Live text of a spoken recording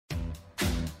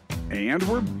And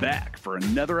we're back for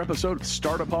another episode of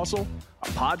Startup Hustle, a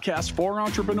podcast for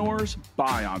entrepreneurs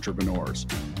by entrepreneurs.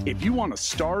 If you want to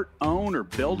start, own, or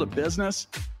build a business,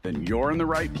 then you're in the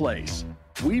right place.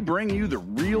 We bring you the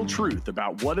real truth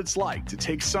about what it's like to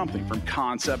take something from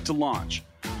concept to launch.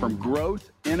 From growth,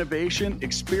 innovation,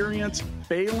 experience,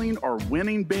 failing, or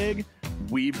winning big,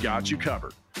 we've got you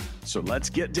covered. So let's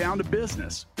get down to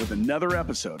business with another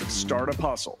episode of Startup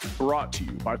Hustle, brought to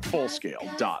you by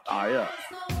Fullscale.io.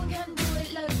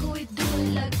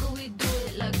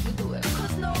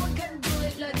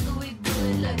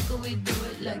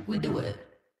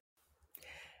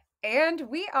 And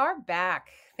we are back.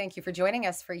 Thank you for joining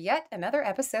us for yet another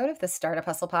episode of the Startup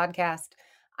Hustle podcast.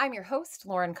 I'm your host,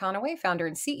 Lauren Conaway, founder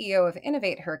and CEO of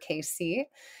Innovate Her KC.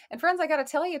 And friends, I got to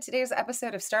tell you, today's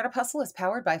episode of Startup Hustle is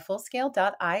powered by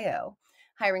Fullscale.io.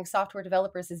 Hiring software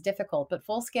developers is difficult, but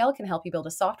Fullscale can help you build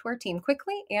a software team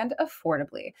quickly and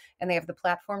affordably. And they have the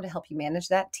platform to help you manage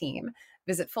that team.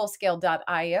 Visit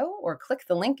Fullscale.io or click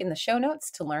the link in the show notes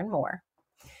to learn more.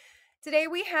 Today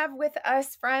we have with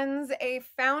us, friends, a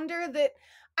founder that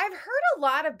I've heard a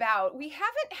lot about. We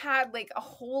haven't had like a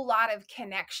whole lot of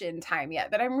connection time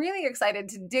yet, but I'm really excited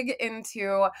to dig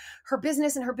into her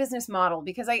business and her business model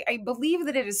because I believe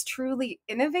that it is truly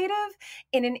innovative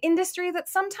in an industry that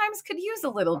sometimes could use a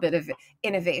little bit of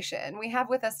innovation. We have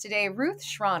with us today Ruth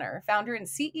Schroner, founder and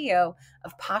CEO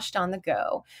of Poshed on the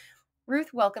Go.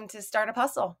 Ruth, welcome to Startup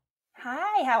Hustle.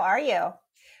 Hi, how are you?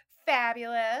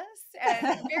 Fabulous,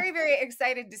 and very, very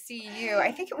excited to see you.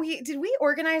 I think we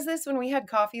organize this when we had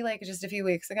coffee like just a few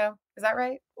weeks ago. Is that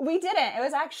right? We didn't. It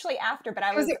was actually after, but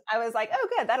I was like, oh,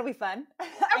 good, that'll be fun.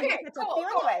 Okay, cool.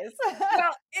 Anyways.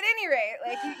 Well, at any rate,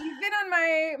 like you've been on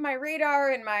my radar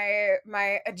and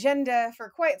my agenda for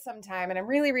quite some time, and I'm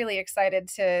really, really excited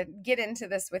to get into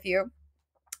this with you.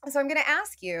 So I'm going to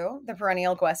ask you the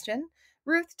perennial question,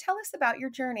 Ruth. Tell us about your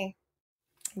journey.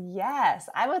 Yes,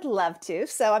 I would love to.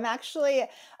 So I'm actually,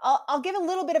 I'll give a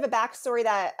little bit of a backstory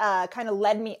that kind of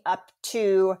led me up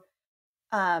to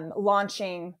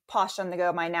launching Poshed on the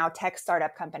Go, my now tech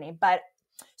startup company. But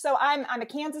so I'm a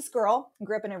Kansas girl,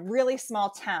 grew up in a really small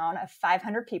town of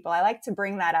 500 people. I like to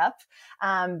bring that up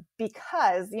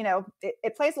because, you know,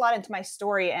 it plays a lot into my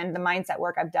story and the mindset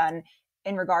work I've done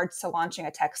in regards to launching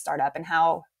a tech startup and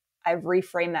how I've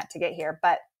reframed that to get here.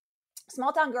 But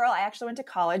small town girl, I actually went to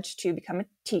college to become a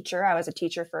teacher. I was a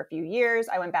teacher for a few years.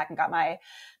 I went back and got my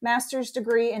master's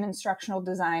degree in instructional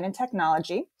design and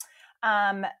technology.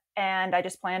 And I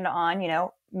just planned on, you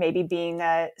know, maybe being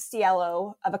a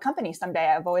CLO of a company someday.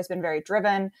 I've always been very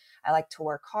driven. I like to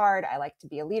work hard. I like to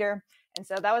be a leader. And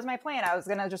so that was my plan. I was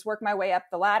going to just work my way up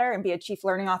the ladder and be a chief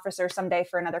learning officer someday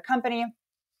for another company.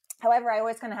 However, I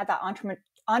always kind of had that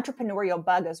entrepreneurial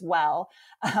bug as well.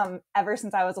 Ever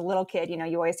since I was a little kid, you know,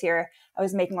 you always hear I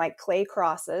was making like clay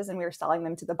crosses and we were selling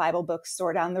them to the Bible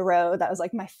bookstore down the road. That was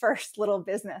like my first little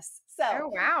business. So oh,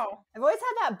 wow. I've always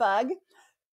had that bug.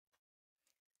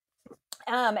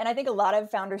 And I think a lot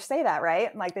of founders say that,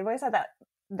 right? Like they've always had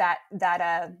that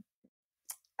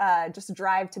just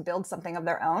drive to build something of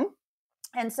their own.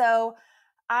 And so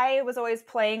I was always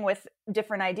playing with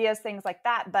different ideas, things like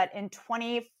that. But in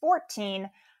 2014,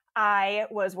 I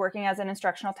was working as an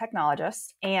instructional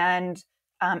technologist. And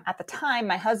at the time,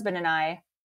 my husband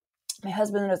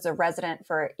was a resident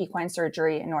for equine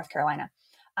surgery in North Carolina.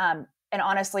 And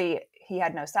honestly, he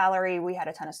had no salary. We had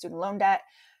a ton of student loan debt.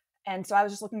 And so I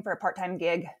was just looking for a part-time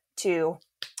gig to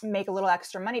make a little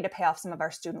extra money to pay off some of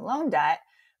our student loan debt,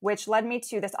 which led me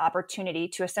to this opportunity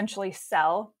to essentially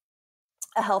sell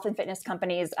a health and fitness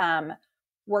company's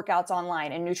workouts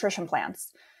online and nutrition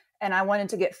plans. And I wanted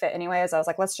to get fit anyways. I was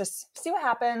like, let's just see what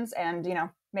happens. And, you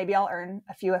know, maybe I'll earn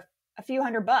a few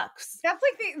 $100. That's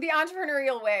like the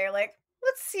entrepreneurial way. Like,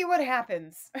 let's see what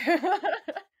happens.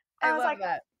 I love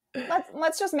that.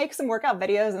 Let's just make some workout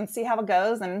videos and see how it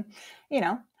goes. And, you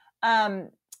know,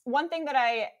 one thing that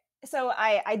I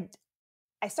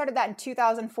started that in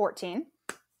 2014.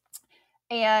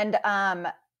 And,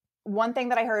 one thing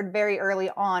that I heard very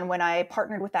early on when I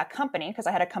partnered with that company, because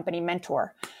I had a company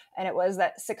mentor, and it was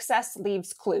that success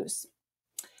leaves clues.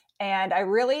 And I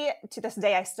really, to this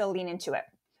day, I still lean into it.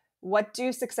 What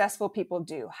do successful people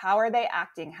do? How are they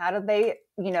acting? How do they,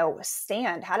 you know,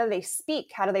 stand? How do they speak?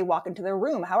 How do they walk into their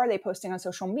room? How are they posting on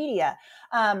social media?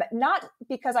 Not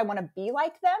because I want to be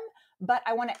like them, but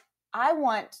I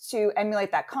want to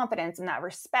emulate that confidence and that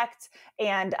respect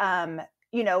and,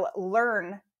 you know,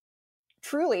 learn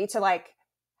truly to like,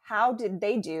 how did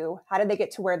they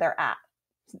get to where they're at?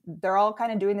 They're all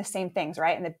kind of doing the same things,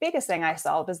 right? And the biggest thing I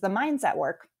saw was the mindset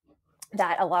work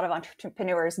that a lot of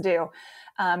entrepreneurs do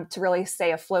to really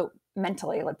stay afloat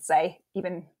mentally, let's say,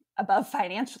 even above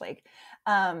financially.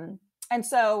 And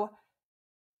so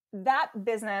that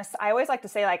business, I always like to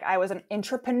say, like, I was an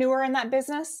entrepreneur in that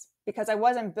business because I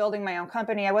wasn't building my own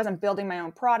company. I wasn't building my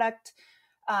own product,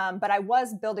 but I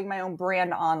was building my own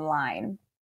brand online.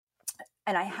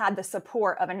 And I had the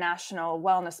support of a national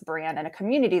wellness brand and a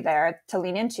community there to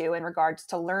lean into in regards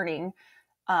to learning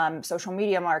social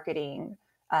media marketing,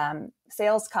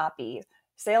 sales copy,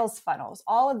 sales funnels,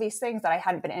 all of these things that I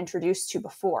hadn't been introduced to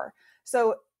before.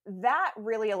 So that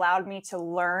really allowed me to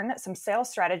learn some sales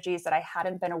strategies that I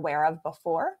hadn't been aware of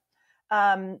before.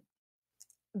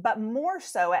 But more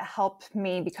so, it helped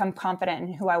me become confident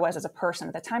in who I was as a person.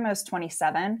 At the time, I was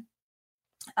 27.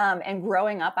 And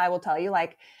growing up, I will tell you,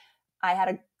 like, I had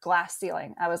a glass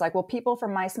ceiling. I was like, well, people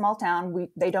from my small town,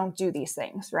 they don't do these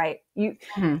things, right?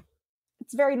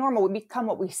 It's very normal. We become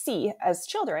what we see as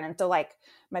children. And so, like,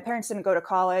 my parents didn't go to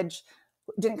college,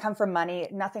 didn't come from money,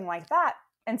 nothing like that.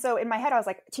 And so in my head, I was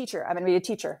like, teacher, I'm going to be a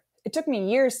teacher. It took me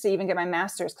years to even get my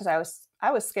master's because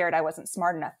I was scared I wasn't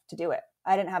smart enough to do it.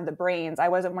 I didn't have the brains. I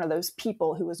wasn't one of those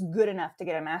people who was good enough to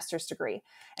get a master's degree.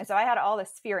 And so I had all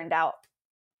this fear and doubt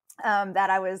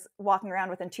that I was walking around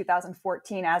with in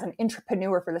 2014 as an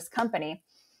entrepreneur for this company,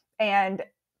 and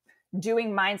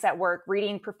doing mindset work,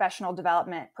 reading professional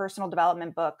development, personal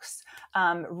development books,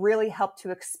 really helped to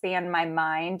expand my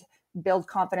mind, build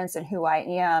confidence in who I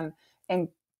am, and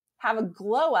have a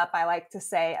glow up. I like to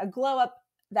say a glow up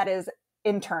that is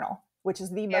internal, which is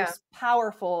the most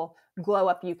powerful glow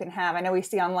up you can have. I know we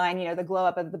see online, the glow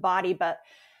up of the body, but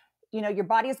your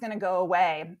body is going to go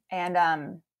away,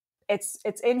 and it's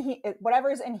in whatever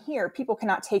is in here, people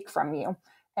cannot take from you.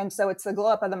 And so it's the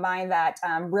glow up of the mind that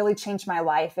really changed my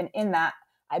life. And in that,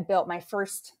 I built my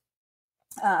first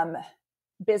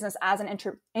business as an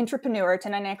entrepreneur,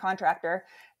 1099 contractor,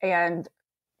 and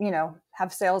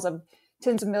have sales of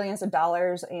tens of millions of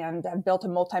dollars, and have built a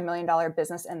multi-million-dollar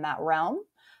business in that realm.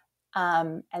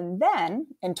 And then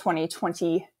in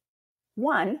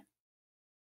 2021,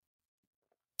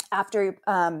 after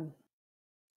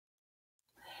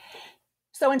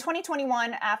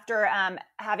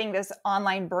having this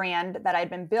online brand that I'd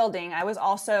been building, I was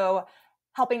also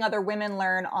helping other women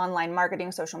learn online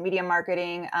marketing, social media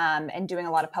marketing, and doing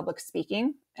a lot of public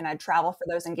speaking. And I'd travel for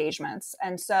those engagements.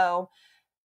 And so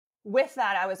with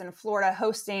that, I was in Florida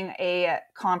hosting a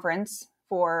conference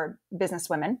for business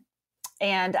women.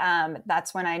 And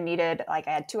that's when I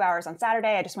had 2 hours on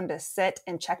Saturday. I just wanted to sit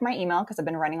and check my email because I've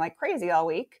been running like crazy all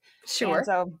week. Sure. And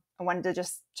so I wanted to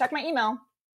just check my email.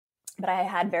 But I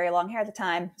had very long hair at the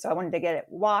time, so I wanted to get it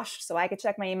washed so I could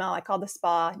check my email. I called the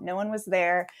spa. No one was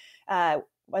there,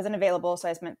 wasn't available. So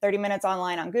I spent 30 minutes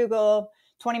online on Google,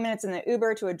 20 minutes in the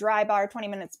Uber to a dry bar, 20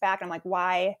 minutes back. And I'm like,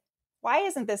 why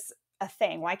isn't this a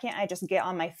thing? Why can't I just get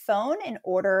on my phone and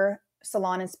order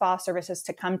salon and spa services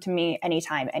to come to me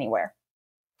anytime, anywhere?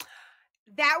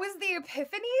 That was the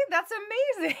epiphany? That's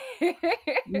amazing.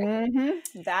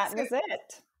 Mm-hmm. That was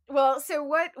it. Well, so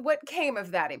what came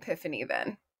of that epiphany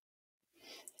then?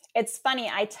 It's funny.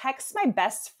 I text my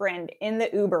best friend in the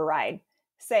Uber ride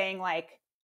saying, like,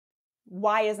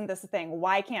 why isn't this a thing?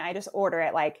 Why can't I just order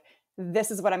it? Like,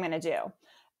 this is what I'm going to do.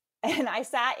 And I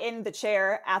sat in the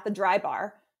chair at the dry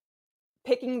bar,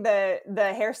 picking the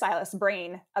hairstylist's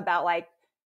brain about like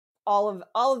all of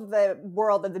the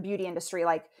world of the beauty industry,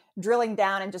 like drilling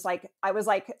down, and just like, I was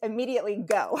like, immediately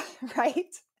go.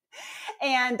 Right.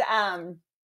 And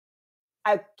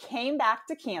I came back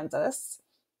to Kansas.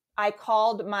 I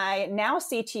called my now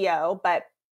CTO, but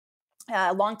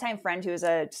a longtime friend who's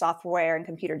a software and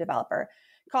computer developer.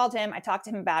 Called him. I talked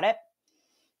to him about it.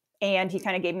 And he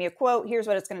kind of gave me a quote. Here's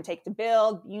what it's going to take to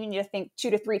build. You need to think 2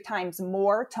 to 3 times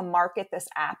more to market this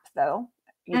app, though.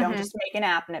 You don't just make an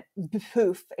app and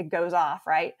it goes off,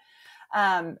 right?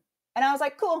 And I was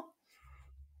like, cool.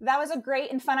 That was a great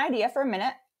and fun idea for a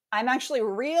minute. I'm actually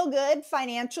real good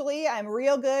financially. I'm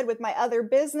real good with my other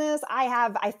business.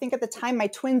 I think at the time my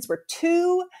twins were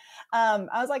 2. I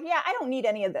was like, yeah, I don't need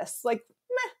any of this. Like,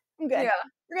 I'm good. Yeah.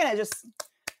 You're going to just...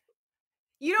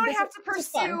 You don't have to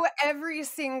pursue every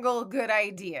single good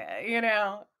idea,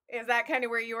 Is that kind of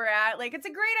where you were at? Like, it's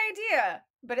a great idea,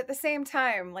 but at the same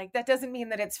time, like, that doesn't mean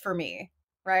that it's for me,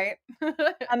 right?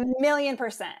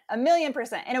 1,000,000%.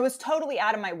 1,000,000%. And it was totally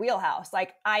out of my wheelhouse.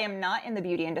 Like, I am not in the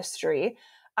beauty industry.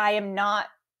 I am not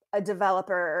a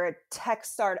developer or a tech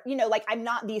startup, like, I'm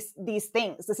not these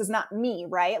things. This is not me.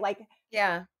 Right. Like,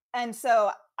 yeah. And so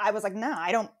I was like, no,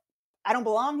 I don't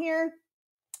belong here.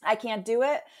 I can't do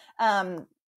it.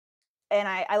 And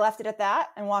I left it at that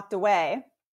and walked away,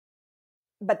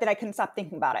 but then I couldn't stop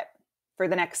thinking about it for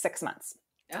the next 6 months.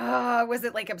 Oh, was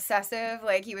it like obsessive?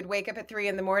 Like you would wake up at 3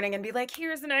 in the morning and be like,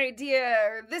 here's an idea,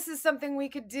 or this is something we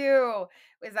could do.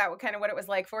 Is that kind of what it was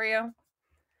like for you?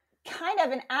 Kind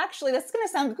of. And actually, this is going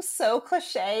to sound so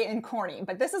cliche and corny,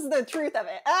 but this is the truth of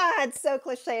it. It's so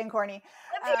cliche and corny.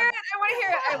 Let's hear it. I want to hear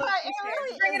it. I love It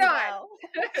really Bring is, it on.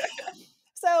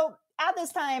 So at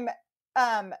this time,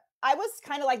 I was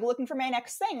kind of like looking for my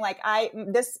next thing. Like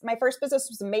my first business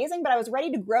was amazing, but I was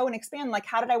ready to grow and expand. Like,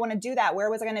 how did I want to do that?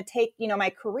 Where was I going to take, my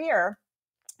career?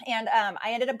 And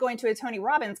I ended up going to a Tony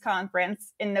Robbins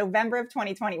conference in November of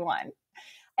 2021.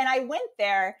 And I went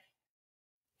there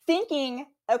thinking,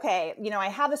 okay, I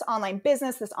have this online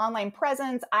business, this online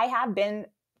presence. I have been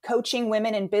coaching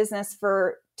women in business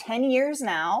for 10 years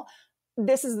now.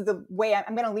 This is the way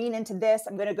I'm going to lean into this.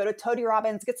 I'm going to go to Tony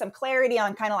Robbins, get some clarity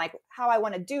on kind of like how I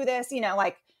want to do this.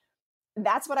 Like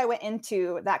that's what I went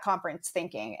into that conference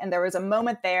thinking. And there was a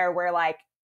moment there where like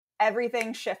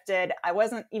everything shifted. I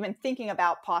wasn't even thinking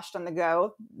about Posh on the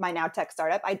Go, my now tech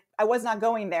startup. I was not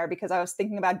going there because I was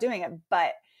thinking about doing it,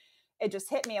 but it just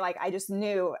hit me. Like, I just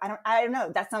knew, I don't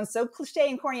know. That sounds so cliche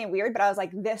and corny and weird, but I was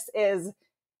like, it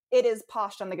is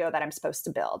Posh on the Go that I'm supposed to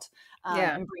build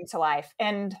and bring to life.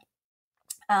 And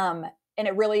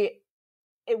it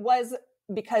was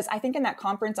because I think in that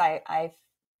conference, it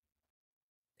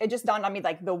just dawned on me,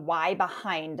 like the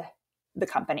behind the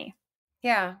company.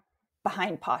 Yeah.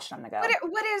 Behind Posh on the Go.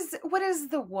 What is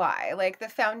the why? Like the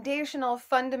foundational,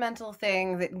 fundamental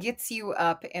thing that gets you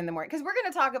up in the morning? Because we're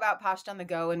going to talk about Posh on the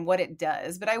Go and what it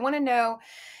does, but I want to know,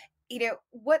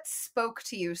 what spoke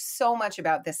to you so much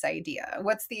about this idea?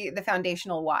 What's the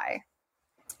foundational why?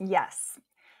 Yes.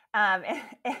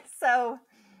 So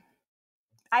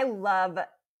I love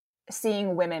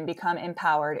seeing women become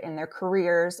empowered in their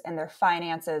careers, in their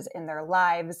finances, in their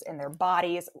lives, in their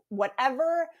bodies,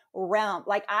 whatever realm.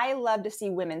 Like I love to see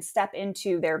women step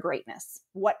into their greatness,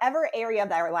 whatever area of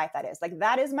their life that is. Like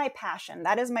that is my passion.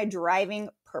 That is my driving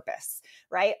purpose,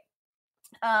 right?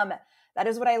 That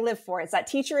is what I live for. It's that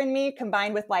teacher in me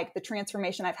combined with like the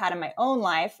transformation I've had in my own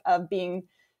life of being,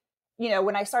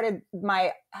 when I started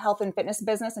my health and fitness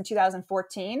business in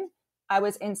 2014, I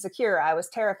was insecure. I was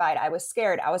terrified. I was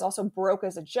scared. I was also broke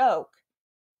as a joke.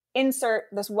 Insert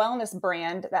this wellness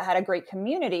brand that had a great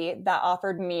community that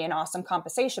offered me an awesome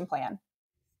compensation plan.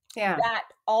 Yeah. That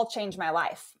all changed my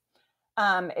life.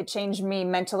 It changed me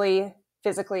mentally,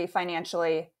 physically,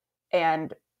 financially,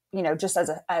 and, just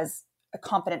as a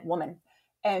confident woman.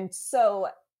 And so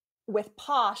with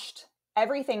Poshed,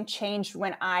 everything changed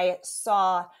when I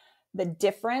saw the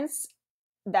difference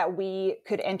that we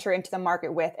could enter into the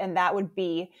market with. And that would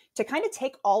be to kind of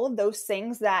take all of those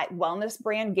things that wellness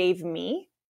brand gave me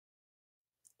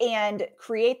and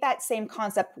create that same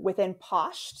concept within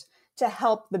Poshed to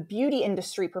help the beauty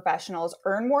industry professionals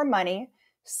earn more money,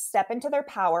 step into their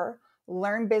power,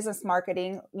 learn business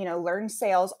marketing, learn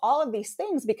sales, all of these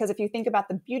things. Because if you think about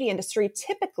the beauty industry,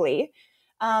 typically,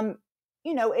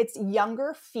 it's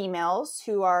younger females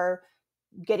who are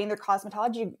getting their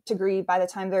cosmetology degree by the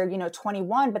time they're,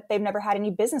 21, but they've never had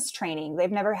any business training. They've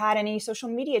never had any social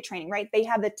media training, right? They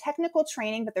have the technical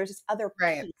training, but there's this other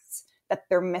piece that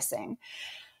they're missing.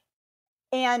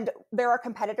 And there are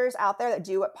competitors out there that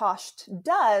do what Poshed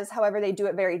does. However, they do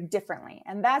it very differently.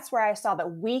 And that's where I saw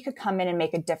that we could come in and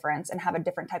make a difference and have a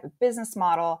different type of business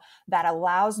model that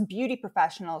allows beauty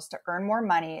professionals to earn more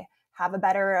money, have a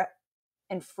better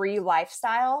and free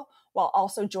lifestyle, while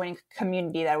also joining a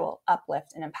community that will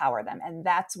uplift and empower them. And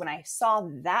that's when I saw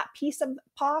that piece of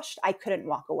Posh, I couldn't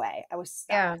walk away. I was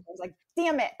stuck. I was like,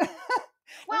 damn it.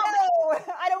 Well, no,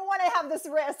 I don't want to have this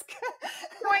risk.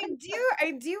 So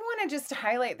I do want to just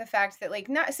highlight the fact that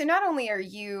not only are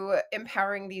you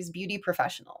empowering these beauty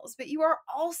professionals, but you are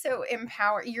also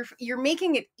you're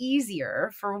making it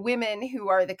easier for women who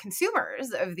are the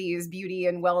consumers of these beauty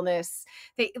and wellness.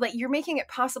 You're making it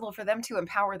possible for them to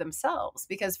empower themselves,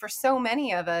 because for so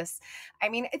many of us,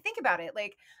 think about it,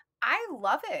 I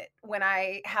love it when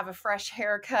I have a fresh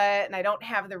haircut and I don't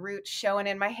have the roots showing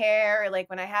in my hair. Like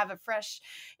when I have a fresh,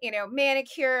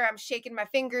 manicure, I'm shaking my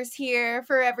fingers here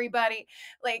for everybody.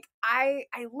 I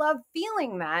love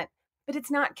feeling that, but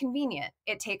it's not convenient.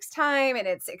 It takes time and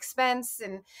it's expense.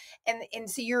 And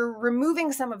so you're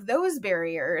removing some of those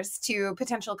barriers to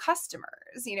potential customers.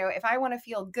 If I want to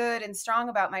feel good and strong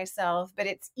about myself, but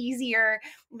it's easier,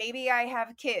 maybe I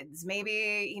have kids,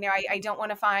 maybe, I don't want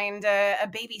to find a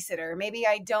babysitter. Maybe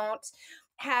I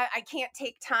can't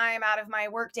take time out of my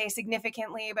workday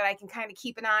significantly, but I can kind of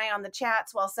keep an eye on the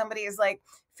chats while somebody is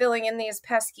filling in these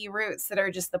pesky roots that are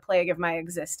just the plague of my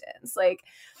existence.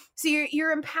 So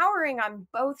you're empowering on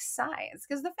both sides,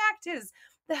 because the fact is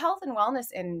the health and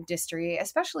wellness industry,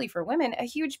 especially for women, a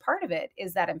huge part of it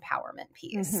is that empowerment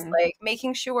piece, like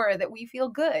making sure that we feel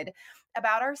good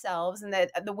about ourselves and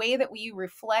that the way that we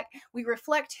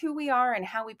reflect who we are and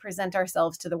how we present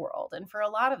ourselves to the world. And for a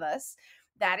lot of us,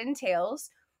 that entails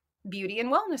beauty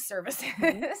and wellness services.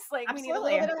 Like Absolutely. we need a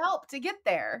little bit of help to get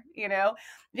there.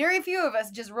 Very few of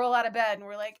us just roll out of bed and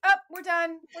we're like, oh, we're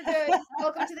done, we're good,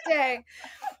 welcome to the day.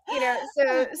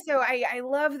 So I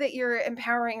love that you're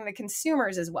empowering the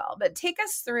consumers as well, but take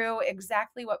us through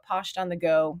exactly what Poshed on the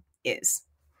Go is.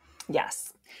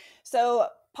 Yes. So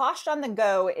Poshed on the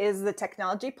Go is the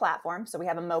technology platform. So we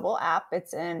have a mobile app.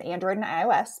 It's in Android and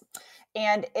iOS,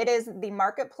 and it is the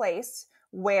marketplace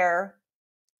where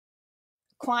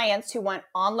clients who want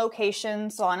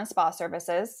on-location salon and spa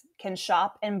services can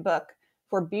shop and book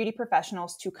for beauty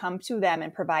professionals to come to them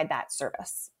and provide that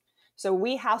service. So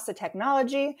we house the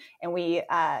technology and we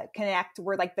connect.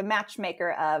 We're like the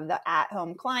matchmaker of the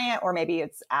at-home client, or maybe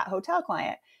it's at-hotel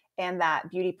client, and that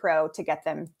beauty pro to get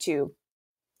them to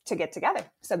get together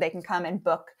so they can come and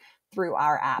book through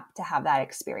our app to have that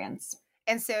experience.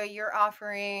 And so you're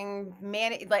offering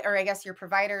or I guess your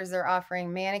providers are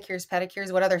offering manicures,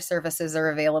 pedicures. What other services are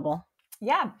available?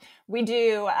 Yeah, we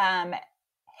do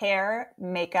hair,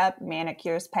 makeup,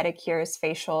 manicures, pedicures,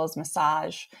 facials,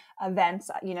 massage, events,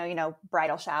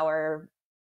 bridal shower,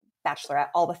 bachelorette,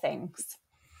 all the things.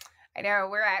 I know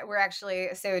we're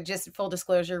actually, so just full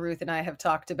disclosure, Ruth and I have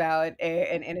talked about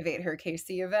an Innovate Her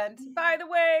KC event, by the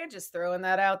way, just throwing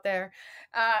that out there.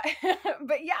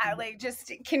 But yeah, like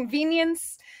just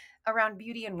convenience around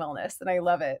beauty and wellness. And I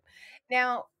love it.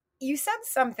 Now, you said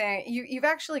something, you've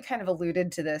actually kind of alluded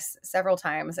to this several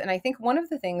times. And I think one of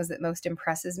the things that most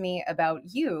impresses me about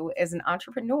you as an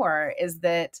entrepreneur is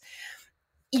that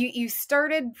you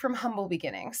started from humble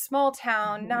beginnings, small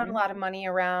town, not a lot of money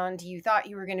around. You thought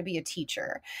you were going to be a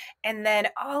teacher. And then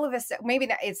all of a sudden,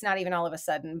 it's not even all of a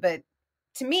sudden, but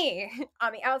to me,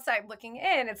 on the outside looking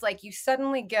in, it's like you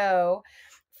suddenly go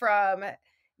from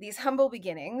these humble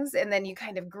beginnings and then you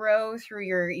kind of grow through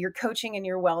your coaching and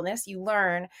your wellness. You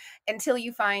learn until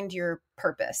you find your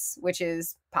purpose, which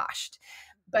is Poshed.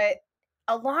 But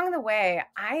along the way,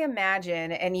 I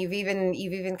imagine, and you've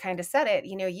even kind of said it,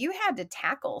 you had to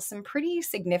tackle some pretty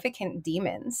significant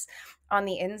demons on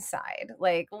the inside.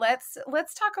 Like, let's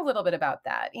talk a little bit about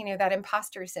that. That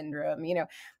imposter syndrome.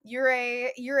 You're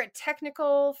a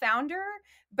technical founder,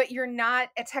 but you're not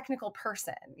a technical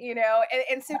person.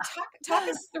 And so talk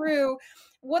us through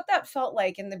what that felt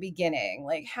like in the beginning.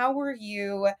 Like, how were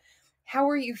you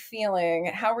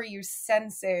feeling? How were you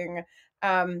sensing?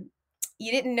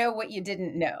 You didn't know what you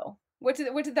didn't know. What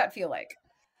did that feel like?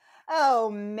 Oh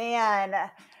man.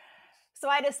 So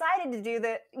I decided to do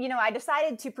I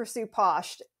decided to pursue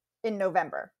Poshed in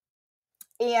November.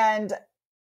 And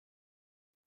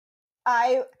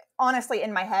I honestly,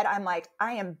 in my head, I'm like,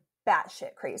 I am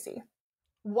batshit crazy.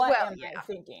 What am I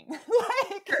thinking?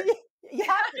 Like, sure. You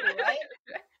have to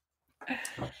be,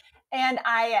 right? And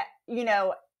I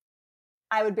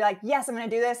would be like, yes, I'm going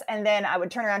to do this. And then I would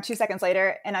turn around 2 seconds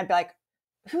later and I'd be like,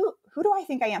 who do I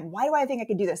think I am? Why do I think I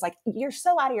could do this? Like, you're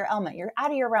so out of your element. You're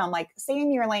out of your realm. Like, stay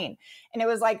in your lane. And it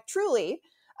was like, truly,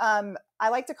 I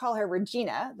like to call her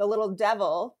Regina, the little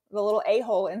devil, the little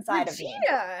a-hole inside of me.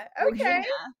 Regina. Okay. Regina.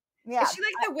 Yeah. Is she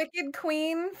like the wicked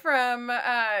queen from,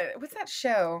 what's that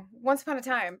show? Once Upon a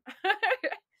Time.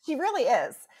 She really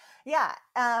is. Yeah.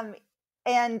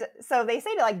 And so they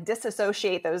say to like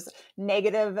disassociate those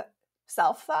negative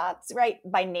self-thoughts, right,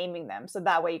 by naming them. So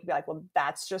that way you can be like, well,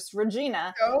 that's just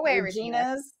Regina. Go away,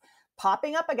 Regina's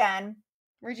popping up again.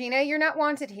 Regina, you're not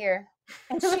wanted here.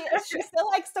 And she still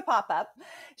likes to pop up.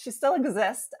 She still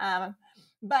exists.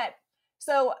 But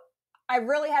so I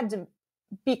really had to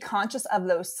be conscious of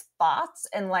those thoughts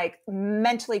and like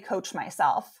mentally coach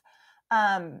myself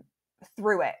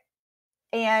through it.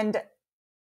 And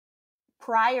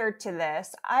prior to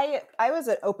this, I was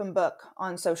an open book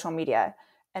on social media.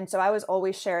 And so I was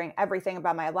always sharing everything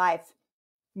about my life.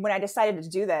 When I decided to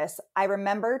do this, I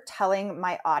remember telling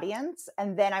my audience,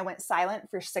 and then I went silent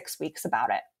for 6 weeks about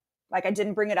it. Like, I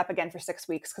didn't bring it up again for 6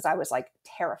 weeks because I was like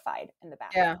terrified in the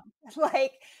background,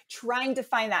 like trying to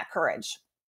find that courage.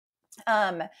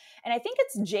 And I think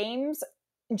it's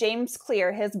James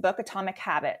Clear, his book, Atomic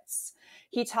Habits.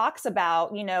 He talks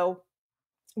about,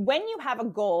 when you have a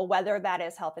goal, whether that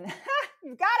is health and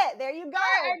you got it. There you go.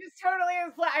 I just totally,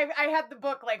 I had the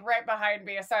book like right behind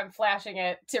me, so I'm flashing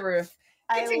it to Ruth.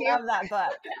 Continue. I love that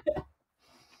book.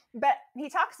 But he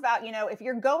talks about, if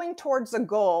you're going towards a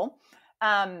goal,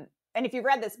 and if you've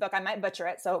read this book, I might butcher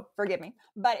it, so forgive me.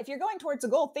 But if you're going towards a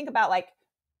goal, think about like,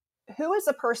 who is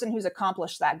the person who's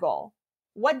accomplished that goal?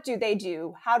 what do they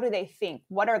do? How do they think?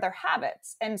 What are their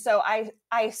habits? And so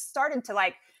I started to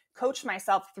like coach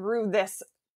myself through this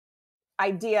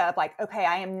idea of like, okay,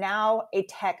 I am now a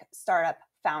tech startup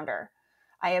founder.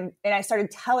 And I started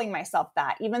telling myself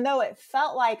that, even though it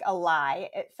felt like a lie,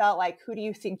 it felt like, who do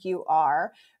you think you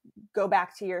are? Go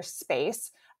back to your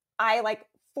space. I like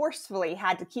forcefully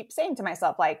had to keep saying to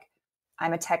myself, like,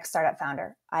 I'm a tech startup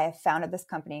founder. I have founded this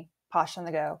company, Posh on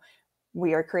the Go.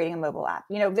 We are creating a mobile app.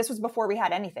 You know, this was before we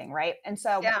had anything, right? And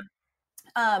so,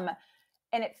 and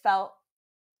it felt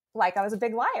like I was a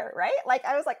big liar, right? Like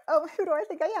I was like, oh, who do I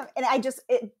think I am? And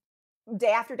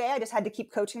day after day, I just had to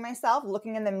keep coaching myself,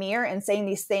 looking in the mirror and saying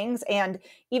these things. And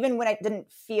even when I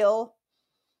didn't feel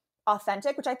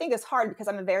authentic, which I think is hard because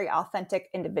I'm a very authentic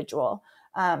individual,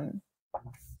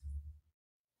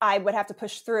 I would have to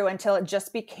push through until it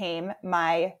just became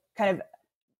my kind of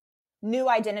new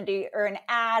identity or an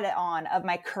add-on of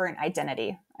my current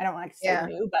identity. I don't want to say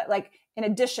new, but like in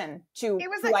addition to it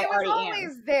was, who I it was already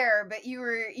always am. there, but you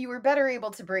were better able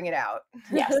to bring it out.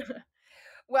 Yes.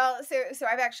 Well, so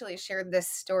I've actually shared this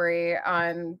story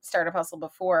on Startup Hustle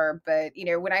before, but you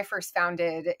know, when I first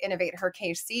founded Innovate Her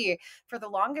KC, for the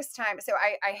longest time, so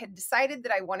I had decided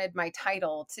that I wanted my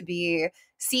title to be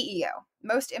CEO.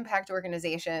 Most impact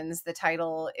organizations, the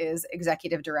title is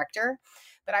executive director.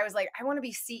 But I was like, I want to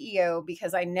be CEO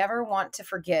because I never want to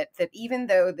forget that even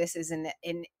though this is an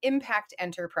impact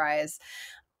enterprise,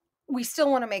 we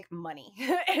still want to make money.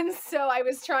 And so I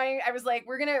was like,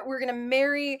 we're gonna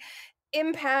marry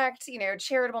impact, you know,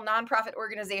 charitable nonprofit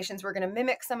organizations. We're going to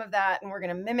mimic some of that, and we're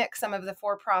going to mimic some of the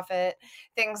for-profit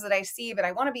things that I see, but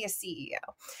I want to be a CEO.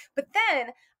 But then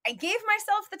I gave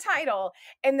myself the title,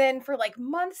 and then for like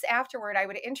months afterward, I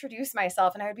would introduce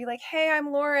myself and I would be like, hey,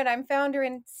 I'm Lauren, I'm founder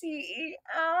and CEO.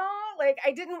 Like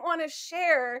I didn't want to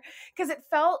share because it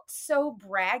felt so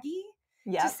braggy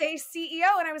to say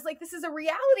CEO. And I was like, this is a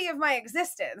reality of my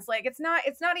existence. Like, it's not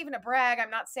even a brag.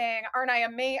 I'm not saying,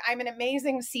 I'm an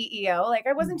amazing CEO. Like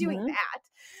I wasn't doing that,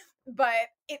 but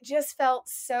it just felt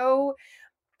so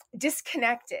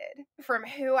disconnected from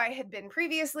who I had been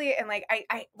previously. And like,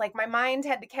 I like my mind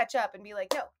had to catch up and be like,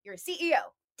 no, you're a CEO.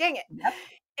 Dang it. Yep.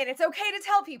 And it's okay to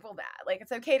tell people that. Like,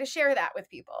 it's okay to share that with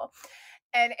people.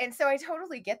 And so I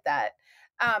totally get that.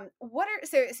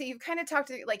 So you've kind of talked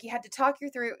to, like, you had to talk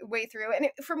your way through, and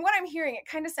from what I'm hearing, it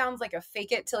kind of sounds like a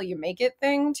fake it till you make it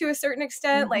thing to a certain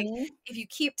extent. Like if you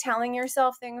keep telling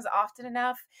yourself things often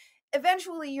enough,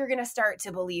 eventually you're going to start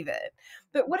to believe it.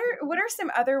 But what are some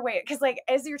other ways? Because like,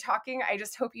 as you're talking, I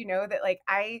just hope you know that like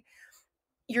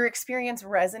your experience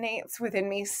resonates within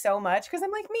me so much because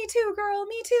I'm like, me too, girl,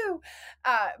 me too.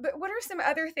 But what are some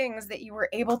other things that you were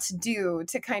able to do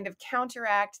to kind of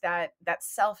counteract that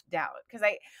self-doubt? Because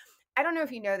I don't know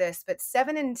if you know this, but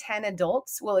 7 in 10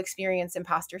 adults will experience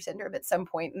imposter syndrome at some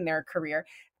point in their career.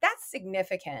 That's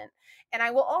significant. And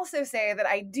I will also say that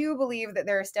I do believe that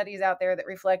there are studies out there that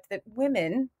reflect that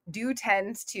women do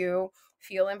tend to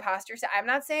feel imposter. So I'm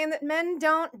not saying that men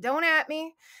don't at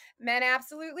me. Men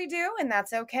absolutely do, and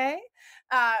that's okay.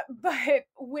 But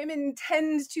women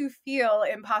tend to feel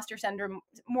imposter syndrome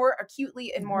more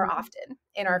acutely and more often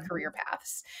in our career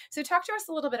paths. So talk to us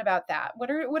a little bit about that.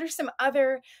 What are some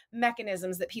other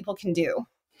mechanisms that people can do?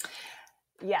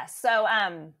 Yes. So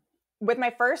with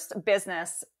my first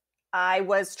business, I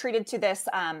was treated to this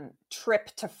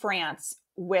trip to France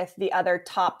with the other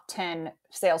top 10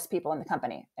 salespeople in the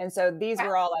company. And so these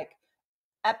were all like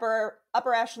upper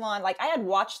echelon. Like I had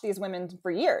watched these women for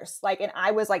years, like, and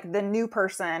I was like the new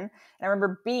person. And I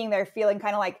remember being there feeling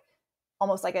kind of like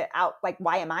almost like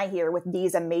why am I here with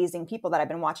these amazing people that I've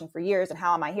been watching for years? And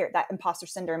how am I here? That imposter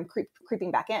syndrome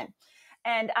creeping back in.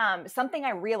 And something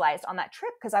I realized on that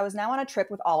trip, because I was now on a trip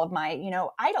with all of my,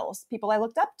 idols, people I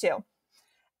looked up to.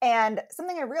 And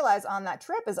something I realized on that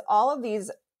trip is all of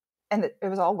these, and it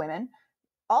was all women,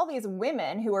 all these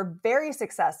women who are very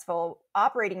successful,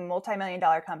 operating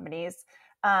multi-million-dollar companies,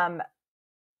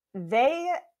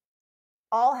 they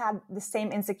all had the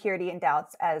same insecurity and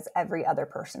doubts as every other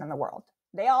person in the world.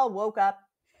 They all woke up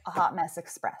a hot mess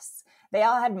express. They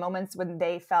all had moments when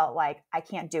they felt like, I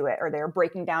can't do it, or they were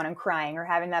breaking down and crying or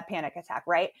having that panic attack,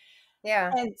 right?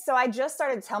 Yeah. And so I just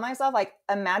started to tell myself, like,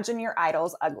 imagine your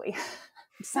idol's ugly.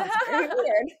 It sounds very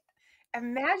weird.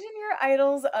 Imagine your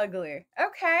idol's ugly.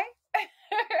 Okay.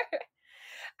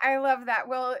 I love that.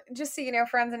 Well, just so you know,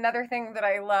 friends, another thing that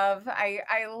I love,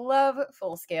 I love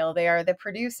Full Scale. They are the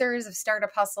producers of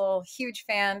Startup Hustle, huge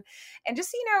fan. And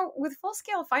just so you know, with Full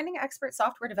Scale, finding expert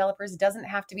software developers doesn't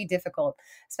have to be difficult,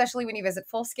 especially when you visit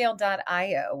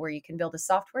fullscale.io, where you can build a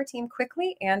software team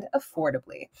quickly and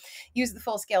affordably. Use the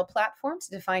Full Scale platform to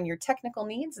define your technical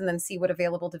needs and then see what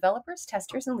available developers,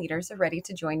 testers, and leaders are ready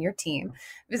to join your team.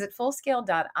 Visit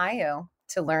fullscale.io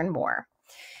to learn more.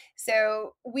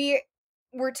 So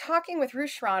we're talking with Ruth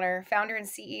Schroner, founder and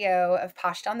CEO of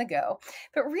Poshed on the Go.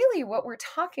 But really what we're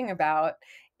talking about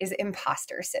is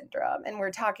imposter syndrome. And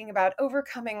we're talking about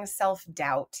overcoming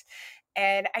self-doubt.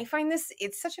 And I find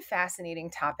it's such a fascinating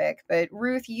topic. But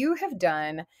Ruth, you have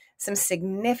done some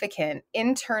significant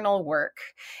internal work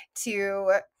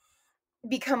to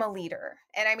become a leader.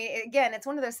 And I mean, again, it's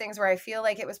one of those things where I feel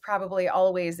like it was probably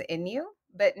always in you,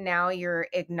 but now you're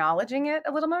acknowledging it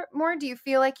a little more. Do you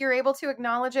feel like you're able to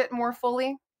acknowledge it more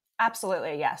fully?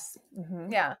 Absolutely. Yes.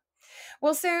 Mm-hmm. Yeah.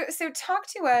 Well, so talk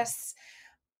to us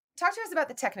about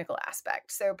the technical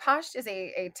aspect. So Posh is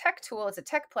a tech tool. It's a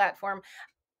tech platform.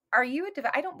 Are you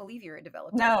I don't believe you're a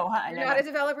developer. No, you're not a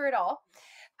developer at all.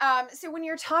 So when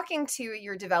you're talking to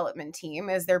your development team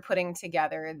as they're putting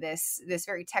together this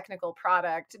very technical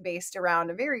product based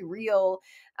around a very real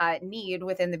need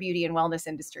within the beauty and wellness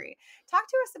industry, talk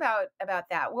to us about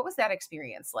that. What was that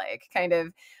experience like? Kind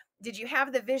of, did you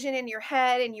have the vision in your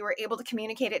head and you were able to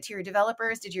communicate it to your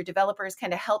developers? Did your developers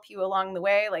kind of help you along the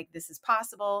way? Like, this is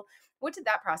possible. What did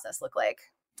that process look like?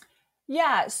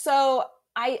 Yeah. So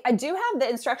I do have the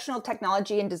instructional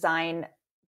technology and design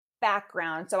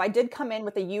background. So I did come in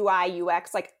with a UI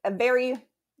UX, like a very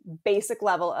basic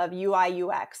level of UI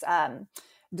UX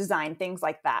design, things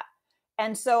like that.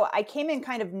 And so I came in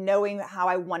kind of knowing how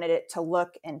I wanted it to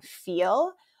look and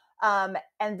feel. And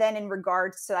then in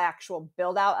regards to the actual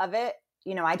build out of it,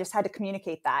 I just had to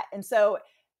communicate that. And so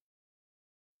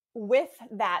with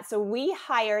that, so we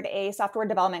hired a software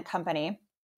development company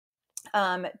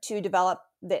to develop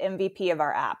the MVP of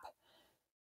our app.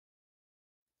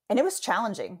 And it was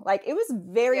challenging. Like, it was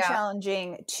very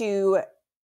challenging to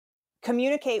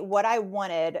communicate what I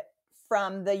wanted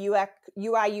from the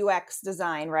UI UX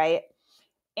design, right?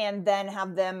 And then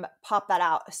have them pop that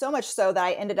out. So much so that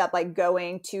I ended up like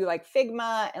going to like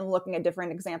Figma and looking at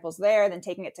different examples there, then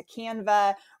taking it to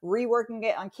Canva, reworking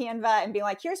it on Canva and being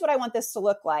like, here's what I want this to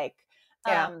look like.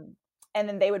 Yeah. And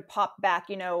then they would pop back,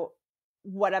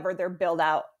 whatever their build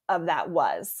out of that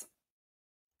was.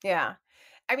 Yeah.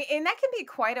 I mean, and that can be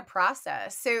quite a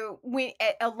process. So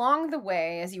along the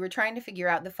way, as you were trying to figure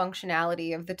out the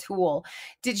functionality of the tool,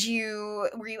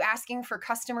 were you asking for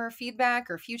customer feedback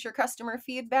or future customer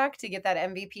feedback to get that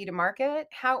MVP to market?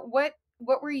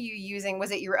 What were you using?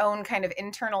 Was it your own kind of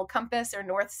internal compass or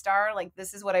North Star? Like,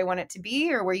 this is what I want it to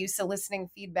be? Or were you soliciting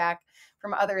feedback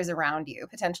from others around you,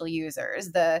 potential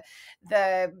users, the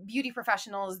beauty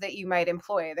professionals that you might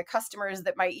employ, the customers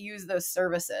that might use those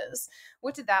services?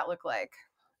 What did that look like?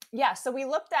 Yeah. So we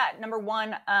looked at, number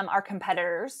one, our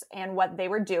competitors and what they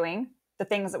were doing, the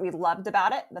things that we loved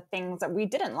about it, the things that we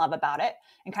didn't love about it,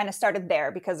 and kind of started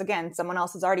there because, again, someone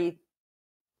else has already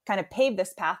kind of paved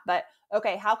this path. But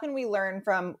okay, how can we learn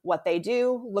from what they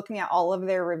do? Looking at all of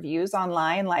their reviews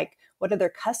online, like, what are their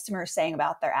customers saying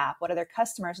about their app? What are their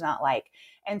customers not like?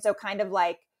 And so kind of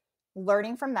like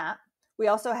learning from that. We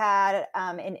also had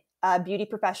a beauty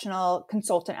professional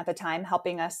consultant at the time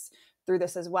helping us through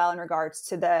this as well in regards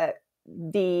to the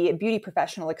beauty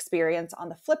professional experience on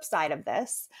the flip side of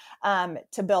this,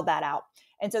 to build that out.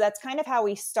 And so that's kind of how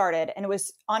we started. And it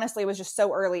was just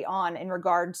so early on in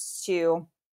regards to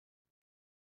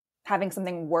having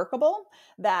something workable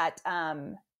that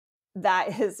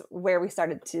that is where we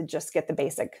started to just get the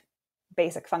basic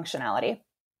functionality.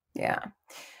 Yeah.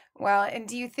 Well, and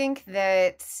do you think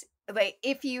that, like,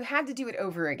 if you had to do it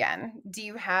over again, do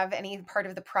you have any part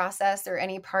of the process or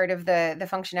any part of the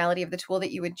functionality of the tool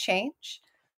that you would change?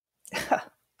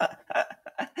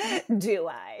 Do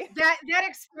I? That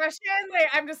expression, like,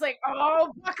 I'm just like,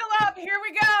 oh, buckle up, here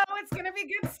we go. It's gonna be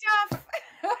good stuff.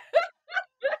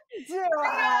 Do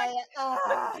I?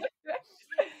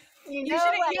 You should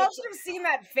have seen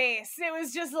that face. It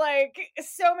was just like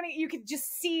so many. You could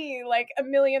just see like a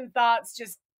million thoughts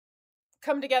just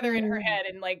come together in her head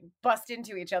and like bust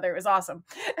into each other. It was awesome.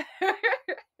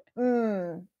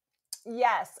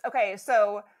 Yes. Okay.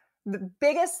 So the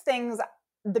biggest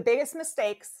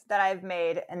mistakes that I've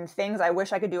made and things I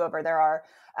wish I could do over there are,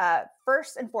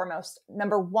 first and foremost,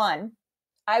 number one,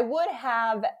 I would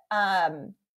have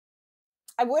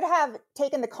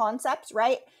taken the concept,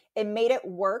 right, and made it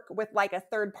work with like a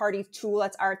third-party tool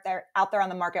that's out there on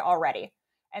the market already.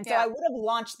 And so I would have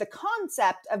launched the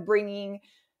concept of bringing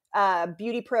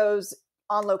beauty pros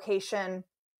on location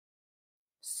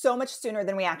so much sooner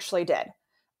than we actually did.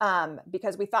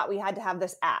 Because we thought we had to have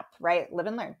this app, right? Live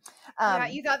and learn.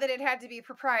 You thought that it had to be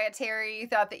proprietary. You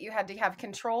thought that you had to have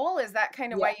control. Is that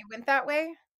kind of why you went that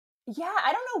way? Yeah,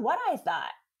 I don't know what I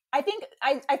thought. I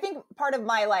think part of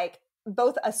my like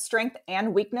both a strength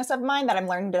and weakness of mine that I'm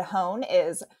learning to hone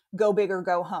is go big or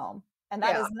go home. And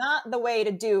that is not the way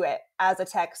to do it as a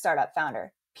tech startup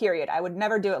founder. Period. I would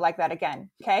never do it like that again.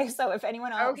 Okay. So if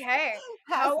anyone else. Okay.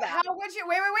 How would you,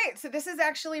 wait. So this is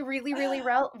actually really, really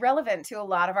relevant to a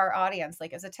lot of our audience.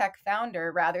 Like as a tech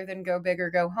founder, rather than go big or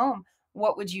go home,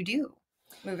 what would you do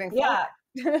moving forward?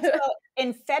 So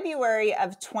in February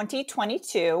of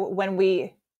 2022,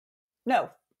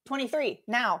 23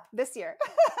 now this year.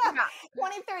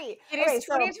 23. It is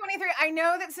 2023. I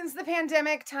know that since the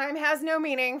pandemic, time has no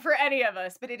meaning for any of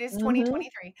us, but it is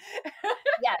 2023.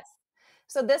 Yes.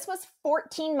 So this was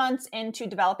 14 months into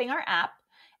developing our app,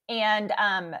 and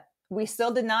we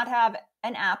still did not have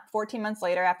an app 14 months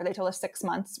later after they told us 6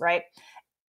 months, right?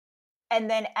 And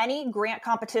then any grant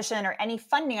competition or any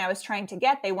funding I was trying to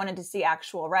get, they wanted to see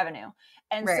actual revenue.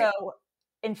 And so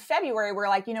in February, we're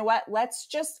like, you know what? Let's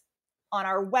just on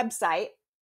our website,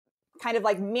 kind of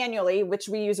like manually, which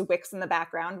we use Wix in the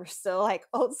background. We're still like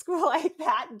old school like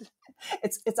that.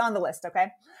 It's on the list,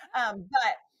 okay?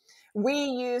 But we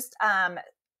used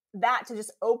that to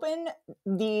just open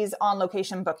these on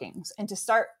location bookings and to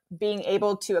start being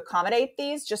able to accommodate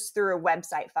these just through a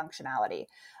website functionality.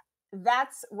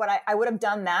 That's what I would have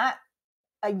done that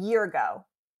a year ago.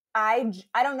 I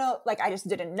don't know, like I just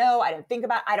didn't know. I didn't think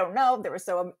about, I don't know. There were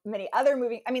so many other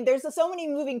there's so many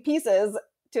moving pieces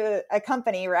to a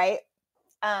company, right?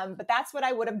 But that's what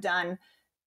I would have done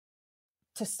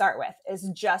to start with, is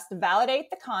just validate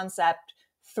the concept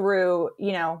through,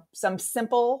 some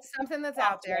something that's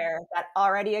out there that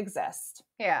already exists.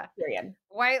 Yeah. Period.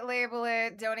 White label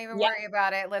it. Don't even worry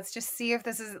about it. Let's just see if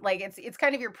this is like, it's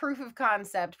kind of your proof of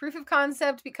concept. Proof of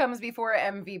concept becomes before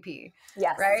MVP.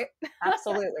 Yes. Right?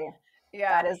 Absolutely.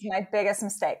 Yeah. That is my biggest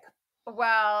mistake.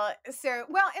 Well,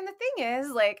 and the thing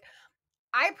is, like,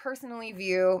 I personally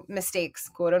view mistakes,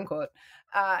 quote unquote,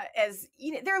 as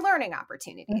they're learning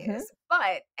opportunities.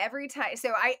 But every time,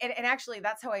 and actually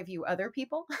that's how I view other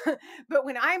people. But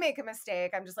when I make a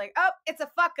mistake, I'm just like, oh, it's a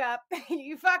fuck up.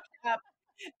 You fucked up.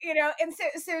 And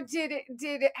so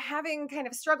did having kind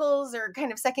of struggles or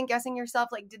kind of second guessing yourself,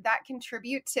 like, did that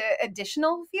contribute to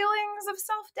additional feelings of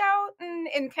self-doubt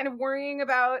and kind of worrying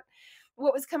about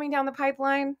what was coming down the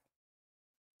pipeline?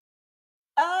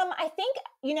 I think,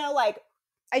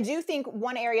 I do think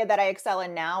one area that I excel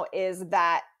in now is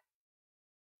that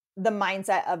the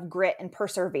mindset of grit and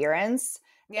perseverance.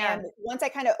 Yeah. And once I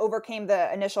kind of overcame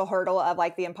the initial hurdle of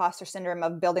like the imposter syndrome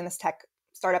of building this tech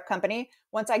startup company,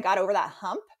 once I got over that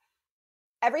hump,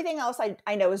 everything else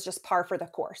I know is just par for the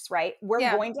course, right? We're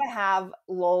going to have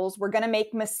lulls. We're going to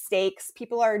make mistakes.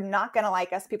 People are not going to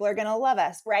like us. People are going to love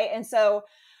us, right? And so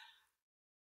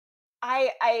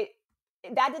that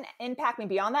didn't impact me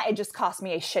beyond that. It just cost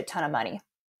me a shit ton of money.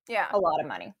 Yeah. A lot of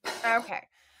money. Okay.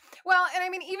 Well, and I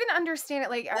mean, even understand it,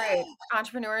 like, all right,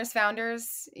 entrepreneurs,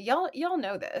 founders, y'all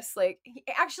know this. Like,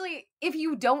 actually, if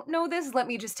you don't know this, let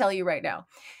me just tell you right now,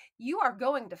 you are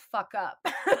going to fuck up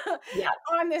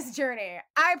on this journey.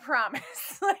 I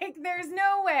promise. Like, there's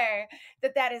no way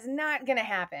that is not going to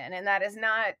happen. And that is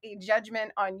not a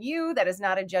judgment on you. That is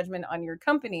not a judgment on your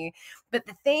company. But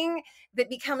the thing that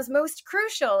becomes most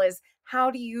crucial is,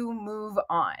 how do you move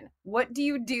on? What do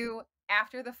you do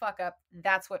after the fuck up?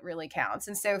 That's what really counts.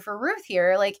 And so for Ruth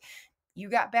here, like, you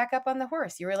got back up on the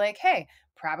horse. You were like, hey,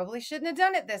 probably shouldn't have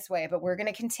done it this way, but we're going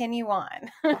to continue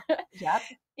on. Yep.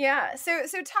 Yeah. So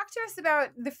talk to us about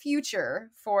the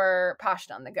future for Posh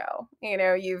on the Go.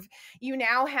 You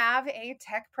now have a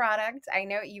tech product. I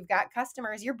know you've got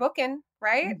customers you're booking,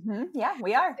 right? Mm-hmm. Yeah,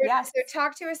 we are. Yes. So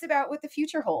talk to us about what the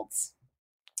future holds.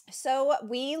 So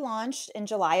we launched in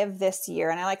July of this year,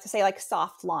 and I like to say like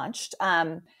soft launched.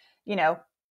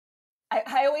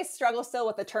 I always struggle still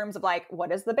with the terms of like,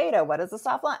 what is the beta? What is the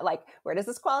soft launch? Like, where does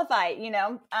this qualify?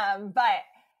 But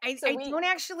I don't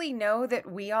actually know that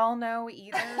we all know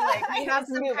either. Like, we have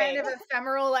some kind of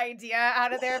ephemeral idea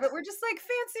out of there, but we're just like,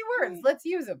 fancy words. Let's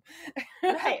use them.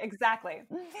 Right. Exactly.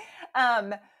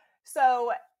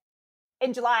 So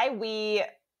in July, we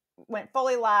went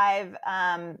fully live,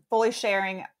 fully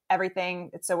sharing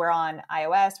everything. So we're on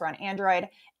iOS, we're on Android,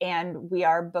 and we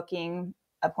are booking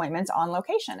appointments on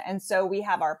location. And so we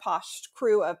have our Posh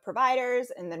crew of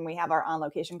providers, and then we have our on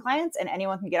location clients, and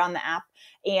anyone can get on the app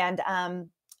and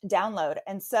download.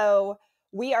 And so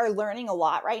we are learning a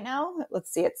lot right now.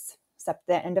 Let's see, it's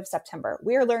the end of September.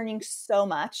 We are learning so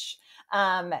much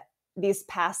these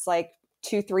past like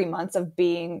 2-3 months of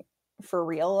being for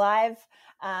real live.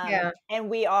 And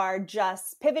we are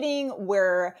just pivoting.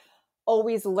 We're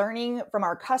always learning from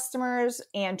our customers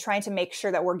and trying to make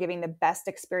sure that we're giving the best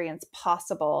experience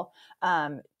possible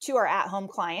to our at-home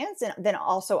clients, and then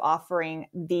also offering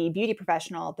the beauty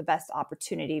professional the best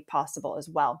opportunity possible as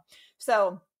well.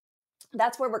 So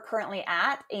that's where we're currently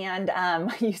at. And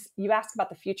you asked about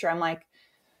the future. I'm like,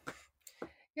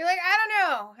 you're like, I don't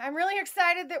know. I'm really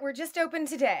excited that we're just open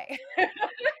today.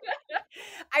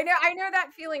 I know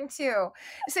that feeling too.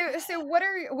 So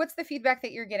what's the feedback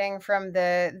that you're getting from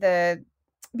the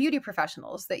beauty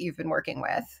professionals that you've been working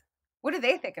with? What do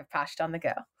they think of Poshed on the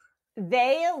Go?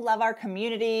 They love our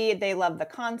community. They love the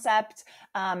concept.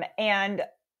 And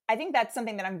I think that's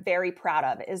something that I'm very proud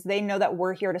of, is they know that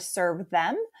we're here to serve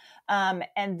them.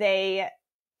 And they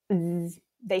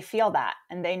feel that,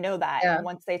 and they know that. Yeah. And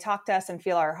once they talk to us and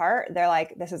feel our heart, they're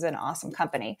like, this is an awesome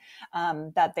company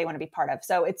that they want to be part of.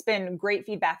 So it's been great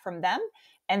feedback from them.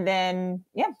 And then,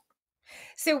 yeah.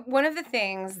 So one of the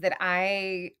things that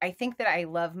I think that I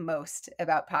love most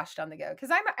about Poshed on the Go,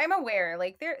 because I'm aware,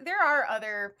 like there are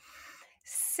other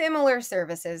similar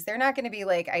services. They're not going to be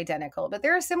like identical, but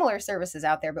there are similar services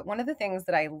out there. But one of the things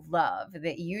that I love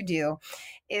that you do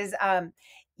is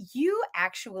you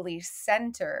actually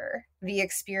center the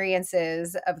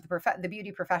experiences of the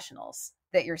beauty professionals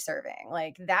that you're serving.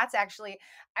 Like that's actually,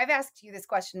 I've asked you this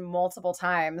question multiple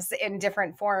times in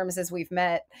different forms as we've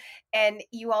met, and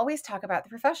you always talk about the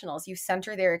professionals. You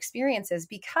center their experiences,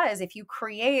 because if you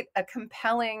create a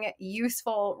compelling,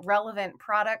 useful, relevant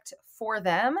product for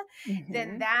them,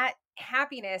 then that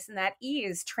happiness and that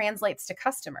ease translates to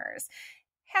customers.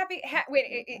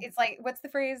 It's like, what's the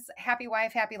phrase? Happy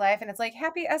wife, happy life. And it's like,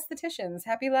 happy estheticians,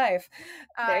 happy life.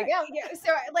 There you go. Yeah,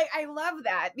 so like, I love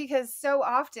that, because so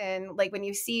often, like when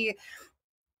you see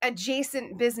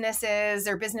adjacent businesses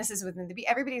or businesses within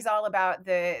everybody's all about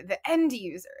the end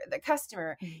user, the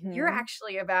customer. You're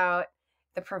actually about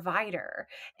the provider.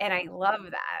 And I love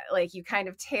that. Like you kind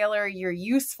of tailor your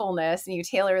usefulness and you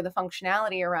tailor the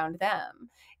functionality around them.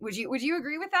 Would you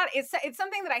agree with that? It's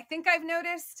something that I think I've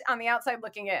noticed on the outside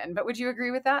looking in, but would you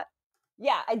agree with that?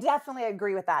 Yeah, I definitely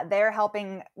agree with that. They're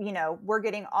helping, we're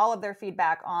getting all of their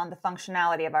feedback on the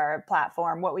functionality of our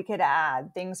platform, what we could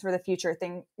add, things for the future,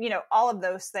 all of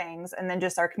those things, and then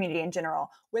just our community in general.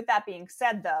 With that being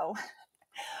said, though,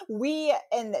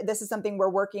 and this is something we're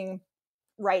working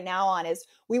right now on, is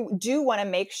we do want to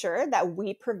make sure that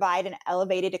we provide an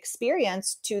elevated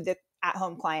experience to the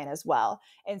at-home client as well.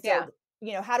 And so,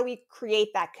 how do we create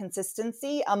that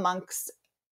consistency amongst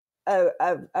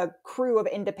a crew of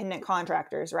independent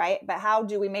contractors, right? But how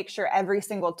do we make sure every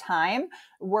single time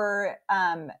we're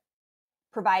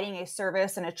providing a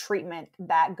service and a treatment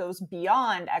that goes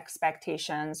beyond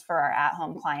expectations for our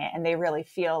at-home client, and they really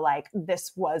feel like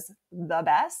this was the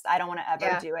best? I don't want to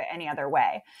ever do it any other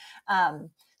way.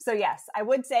 So yes, I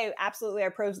would say absolutely our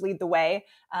pros lead the way,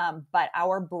 but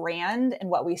our brand and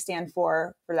what we stand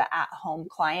for the at-home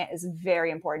client is very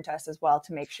important to us as well,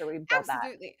 to make sure we build that.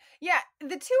 Absolutely. Yeah,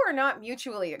 the two are not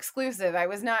mutually exclusive.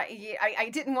 I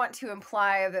didn't want to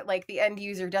imply that like the end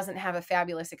user doesn't have a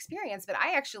fabulous experience, but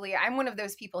I'm one of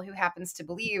those people who happens to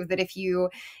believe that if you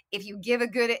give a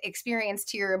good experience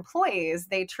to your employees,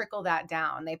 they trickle that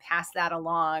down. They pass that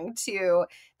along to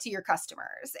your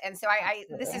customers. And so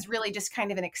this is really just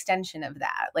kind of an extension of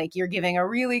that. Like you're giving a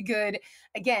really good,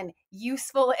 again,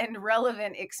 useful and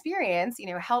relevant experience,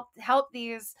 help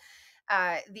these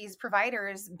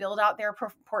providers build out their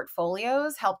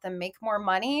portfolios, help them make more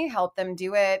money, help them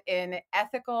do it in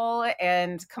ethical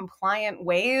and compliant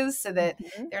ways so that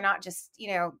they're not just,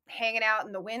 hanging out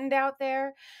in the wind out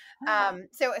there.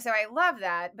 So I love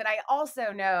that. But I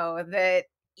also know that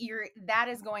that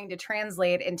is going to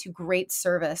translate into great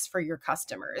service for your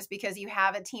customers, because you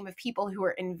have a team of people who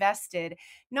are invested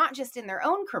not just in their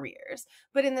own careers,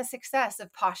 but in the success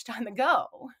of Poshed on the Go.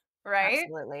 Right?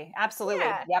 Absolutely.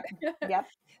 Yeah. Yep.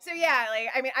 So yeah, like,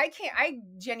 I mean, I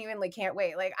genuinely can't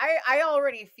wait. Like I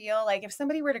already feel like if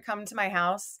somebody were to come to my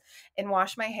house and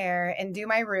wash my hair and do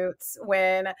my roots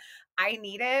when I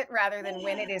need it, rather than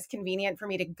when it is convenient for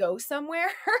me to go somewhere,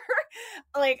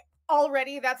 like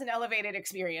already that's an elevated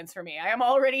experience for me. I am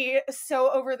already so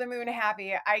over the moon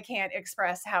happy. I can't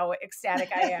express how ecstatic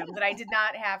I am that I did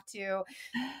not have to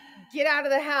get out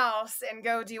of the house and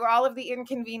go do all of the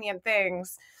inconvenient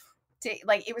things.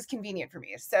 It was convenient for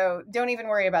me. So don't even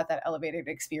worry about that elevated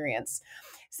experience.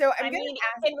 So I mean,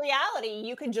 in reality,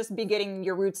 you could just be getting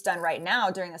your roots done right now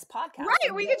during this podcast.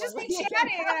 Right. We could just be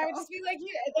chatting and I would just be like,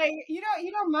 you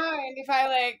don't mind if I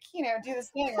like, do this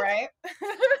thing, right?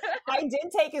 I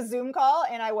did take a Zoom call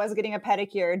and I was getting a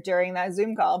pedicure during that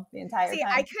Zoom call the entire time.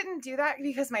 I couldn't do that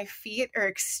because my feet are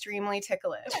extremely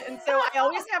ticklish. And so I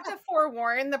always have to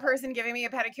forewarn the person giving me a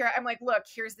pedicure. I'm like, look,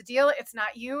 here's the deal. It's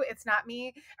not you. It's not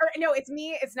me. Or no, it's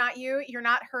me. It's not you. You're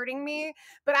not hurting me,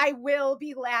 but I will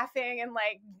be laughing and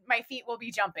like my feet will be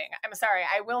jumping. I'm sorry.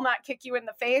 I will not kick you in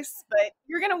the face, but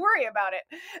you're going to worry about it.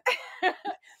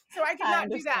 So I could not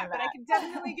do that, but I could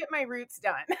definitely get my roots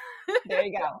done. There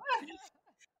you go.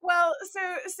 Well, so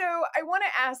I want to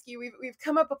ask you, we've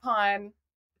come up upon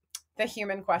the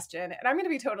human question, and I'm going to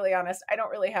be totally honest, I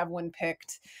don't really have one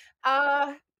picked.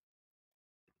 Okay,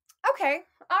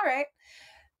 all right.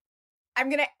 I'm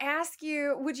going to ask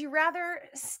you, would you rather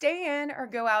stay in or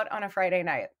go out on a Friday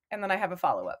night? And then I have a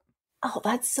follow-up. Oh,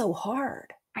 that's so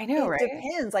hard. I know, right? It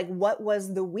depends. Like, what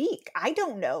was the week? I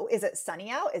don't know. Is it sunny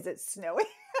out? Is it snowy?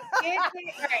 Right.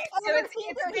 So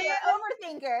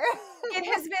Overthinker.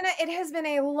 It has been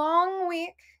a long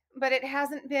week, but it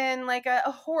hasn't been like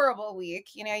a horrible week.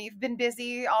 You've been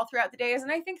busy all throughout the days,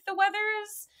 and I think the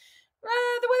weather's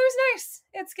nice.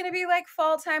 It's going to be like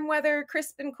fall time weather,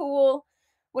 crisp and cool.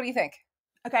 What do you think?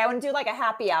 Okay, I want to do like a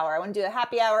happy hour. I want to do a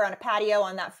happy hour on a patio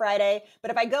on that Friday.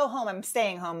 But if I go home, I'm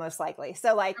staying home most likely.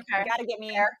 So like, you got to get me.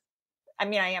 Fair. I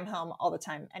mean, I am home all the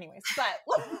time anyways, but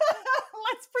let's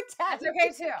pretend. That's okay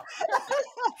too.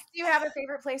 Do you have a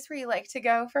favorite place where you like to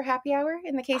go for happy hour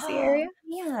in the KC area?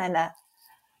 Man,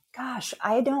 gosh,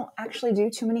 I don't actually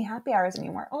do too many happy hours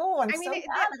anymore. Oh,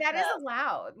 that is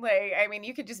allowed. Like, I mean,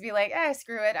 you could just be like,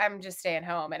 screw it. I'm just staying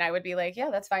home. And I would be like, yeah,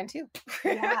 that's fine too.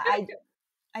 Yeah,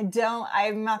 I'm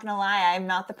not going to lie. I'm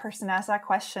not the person to ask that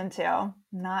question to. I'm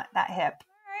not that hip.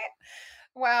 All right.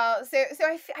 Well, so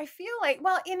I feel like,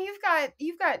 well, and you've got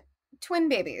twin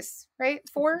babies, right?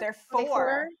 4? They're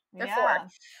 4. They're 4.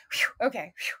 Whew,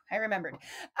 okay. Whew, I remembered.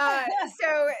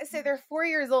 So they're 4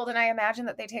 years old, and I imagine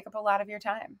that they take up a lot of your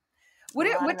time. What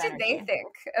did they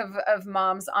think of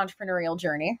mom's entrepreneurial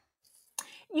journey?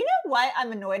 You know what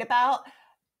I'm annoyed about?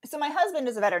 So my husband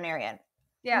is a veterinarian.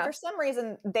 Yeah. And for some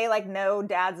reason, they like know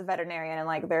dad's a veterinarian and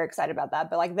like they're excited about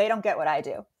that, but like they don't get what I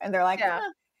do. And they're like,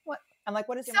 what? I'm like,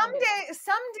 what is your someday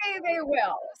they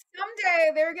will.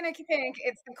 Someday they're gonna think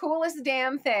it's the coolest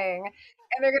damn thing,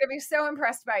 and they're gonna be so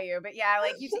impressed by you. But yeah,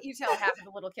 like you tell half of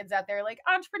the little kids out there like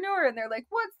entrepreneur, and they're like,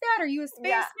 "What's that? Are you a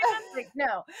spaceman?" Like,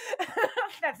 no,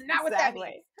 that's not what that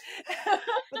means. But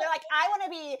they're like, I want to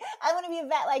be a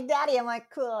vet like daddy. I'm like,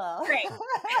 cool. Great.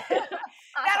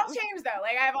 That'll change though.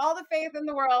 Like I have all the faith in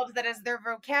the world that as their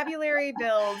vocabulary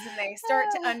builds and they start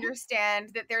to understand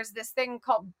that there's this thing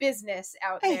called business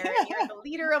out there and you're the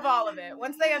leader of all of it.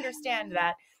 Once they understand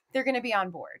that, they're going to be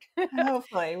on board.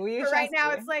 Hopefully. But right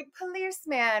now it's like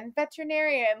policeman,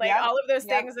 veterinarian, like all of those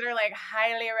things that are like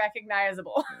highly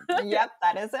recognizable. Yep,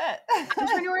 that is it.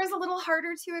 Entrepreneur is a little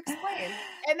harder to explain.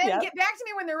 And then get back to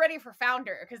me when they're ready for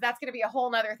founder, because that's going to be a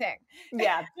whole nother thing.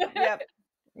 Yeah. Yep.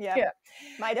 Yeah.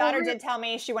 My daughter did tell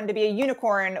me she wanted to be a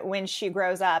unicorn when she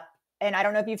grows up. And I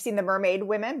don't know if you've seen The Mermaid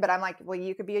Women, but I'm like, well,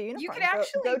 you could be a unicorn. You could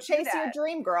actually go chase your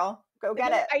dream, girl. Go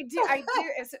get it. I do.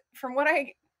 From what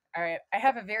I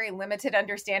have a very limited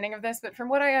understanding of this, but from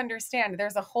what I understand,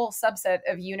 there's a whole subset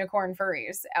of unicorn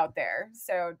furries out there.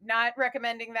 So not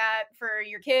recommending that for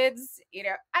your kids.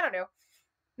 I don't know.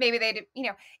 Maybe they do,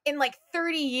 in like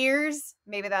 30 years,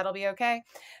 maybe that'll be okay.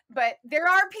 But there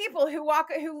are people who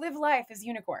live life as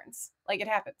unicorns. Like it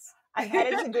happens. I'm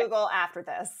headed to Google after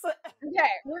this. Okay.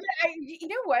 You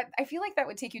know what? I feel like that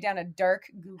would take you down a dark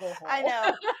Google hole. I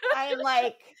know. I am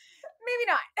like, maybe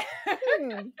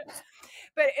not.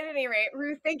 But at any rate,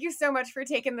 Ruth, thank you so much for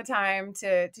taking the time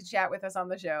to chat with us on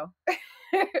the show.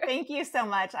 Thank you so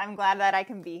much. I'm glad that I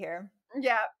can be here.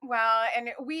 Yeah, well, and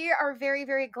we are very,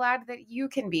 very glad that you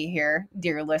can be here,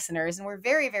 dear listeners. And we're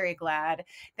very, very glad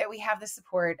that we have the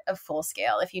support of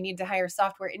Fullscale. If you need to hire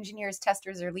software engineers,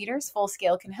 testers, or leaders,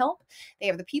 Fullscale can help. They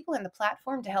have the people and the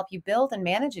platform to help you build and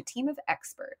manage a team of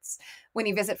experts. When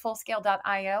you visit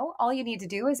fullscale.io, all you need to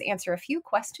do is answer a few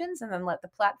questions and then let the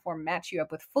platform match you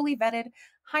up with fully vetted,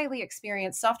 highly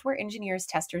experienced software engineers,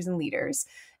 testers, and leaders.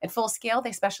 At Fullscale,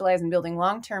 they specialize in building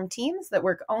long-term teams that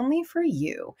work only for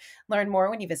you. Learn more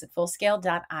when you visit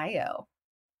fullscale.io.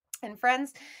 And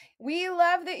friends, we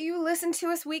love that you listen to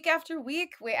us week after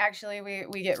week.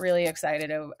 We get really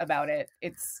excited about it.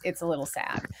 It's a little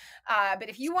sad. But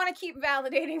if you want to keep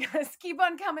validating us, keep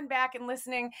on coming back and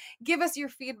listening. Give us your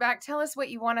feedback. Tell us what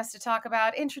you want us to talk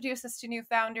about. Introduce us to new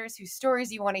founders whose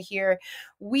stories you want to hear.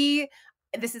 We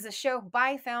This is a show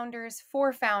by founders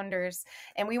for founders,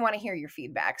 and we want to hear your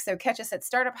feedback. So catch us at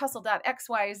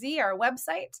startuphustle.xyz, our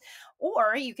website,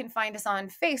 or you can find us on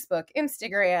Facebook,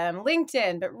 Instagram,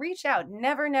 LinkedIn, but reach out.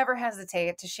 Never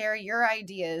hesitate to share your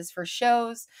ideas for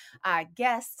shows,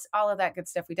 guests, all of that good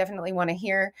stuff. We definitely want to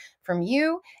hear from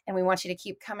you, and we want you to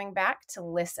keep coming back to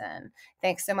listen.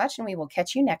 Thanks so much, and we will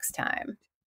catch you next time.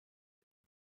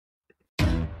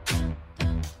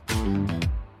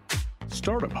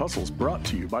 Startup Hustle is brought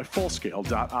to you by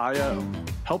Fullscale.io,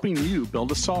 helping you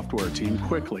build a software team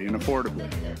quickly and affordably.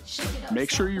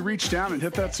 Make sure you reach down and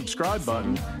hit that subscribe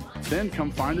button, then come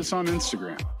find us on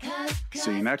Instagram.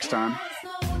 See you next time.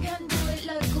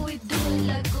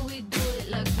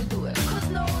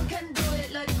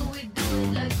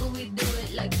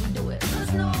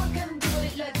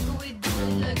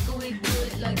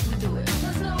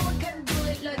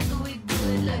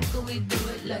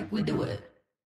 We do it.